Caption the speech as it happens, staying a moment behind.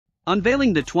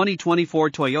Unveiling the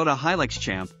 2024 Toyota Hilux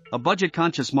Champ, a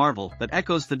budget-conscious marvel that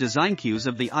echoes the design cues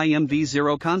of the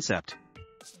IMV0 concept.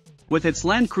 With its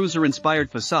Land Cruiser-inspired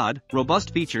facade,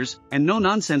 robust features, and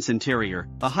no-nonsense interior,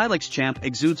 the Hilux Champ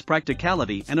exudes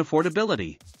practicality and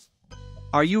affordability.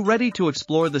 Are you ready to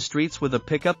explore the streets with a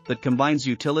pickup that combines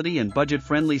utility and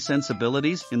budget-friendly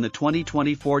sensibilities in the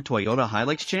 2024 Toyota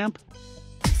Hilux Champ?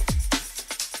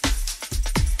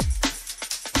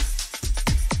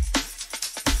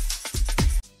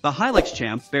 The Hilux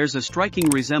Champ bears a striking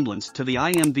resemblance to the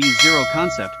IMV0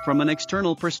 concept from an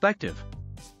external perspective.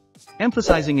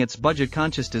 Emphasizing its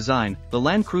budget-conscious design, the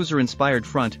Land Cruiser-inspired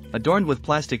front, adorned with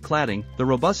plastic cladding, the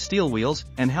robust steel wheels,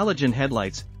 and halogen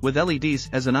headlights, with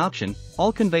LEDs as an option,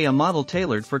 all convey a model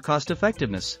tailored for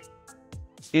cost-effectiveness.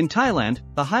 In Thailand,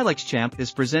 the Hilux Champ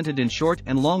is presented in short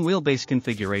and long wheelbase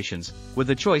configurations, with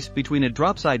a choice between a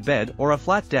dropside bed or a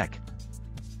flat deck.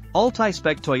 All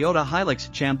Thai-spec Toyota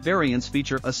Hilux Champ variants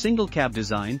feature a single cab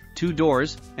design, 2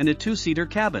 doors, and a 2-seater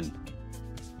cabin.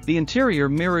 The interior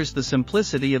mirrors the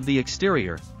simplicity of the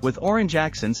exterior, with orange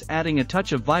accents adding a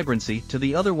touch of vibrancy to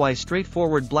the otherwise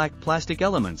straightforward black plastic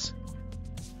elements.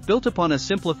 Built upon a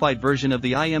simplified version of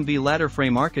the IMV ladder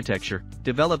frame architecture,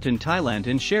 developed in Thailand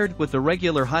and shared with the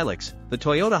regular Hilux, the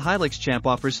Toyota Hilux Champ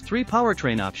offers 3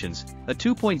 powertrain options: a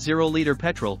 2.0-liter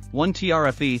petrol, 1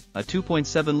 TRFE, a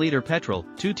 2.7-liter petrol,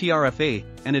 2 TRFA,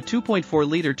 and a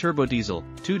 2.4-liter turbodiesel,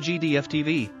 2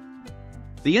 GDFTV.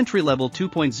 The entry-level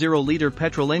 2.0-liter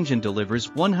petrol engine delivers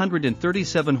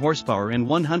 137 horsepower and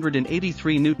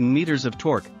 183 Nm of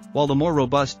torque, while the more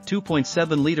robust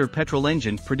 2.7-liter petrol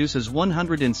engine produces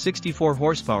 164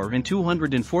 horsepower and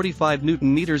 245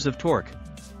 Nm of torque.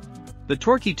 The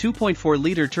torquey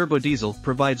 2.4-liter turbodiesel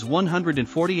provides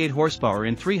 148 horsepower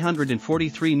and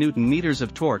 343 Nm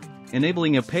of torque,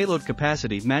 enabling a payload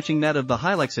capacity matching that of the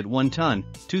Hilux at 1 ton,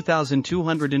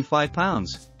 2,205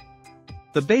 pounds.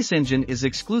 The base engine is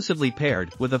exclusively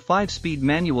paired with a 5-speed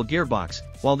manual gearbox,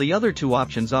 while the other 2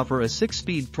 options offer a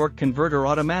 6-speed torque converter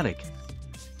automatic.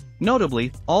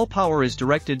 Notably, all power is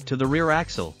directed to the rear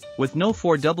axle, with no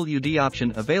 4WD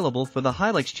option available for the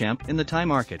Hilux Champ in the Thai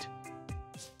market.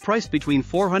 Priced between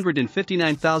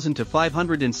 459,000 to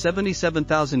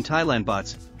 577,000 Thailand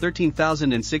bahts,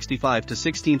 $13,065 to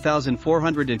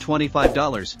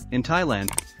 $16,425 in Thailand,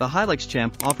 the Hilux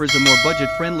Champ offers a more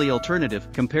budget-friendly alternative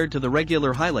compared to the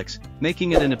regular Hilux,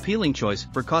 making it an appealing choice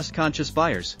for cost-conscious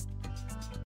buyers.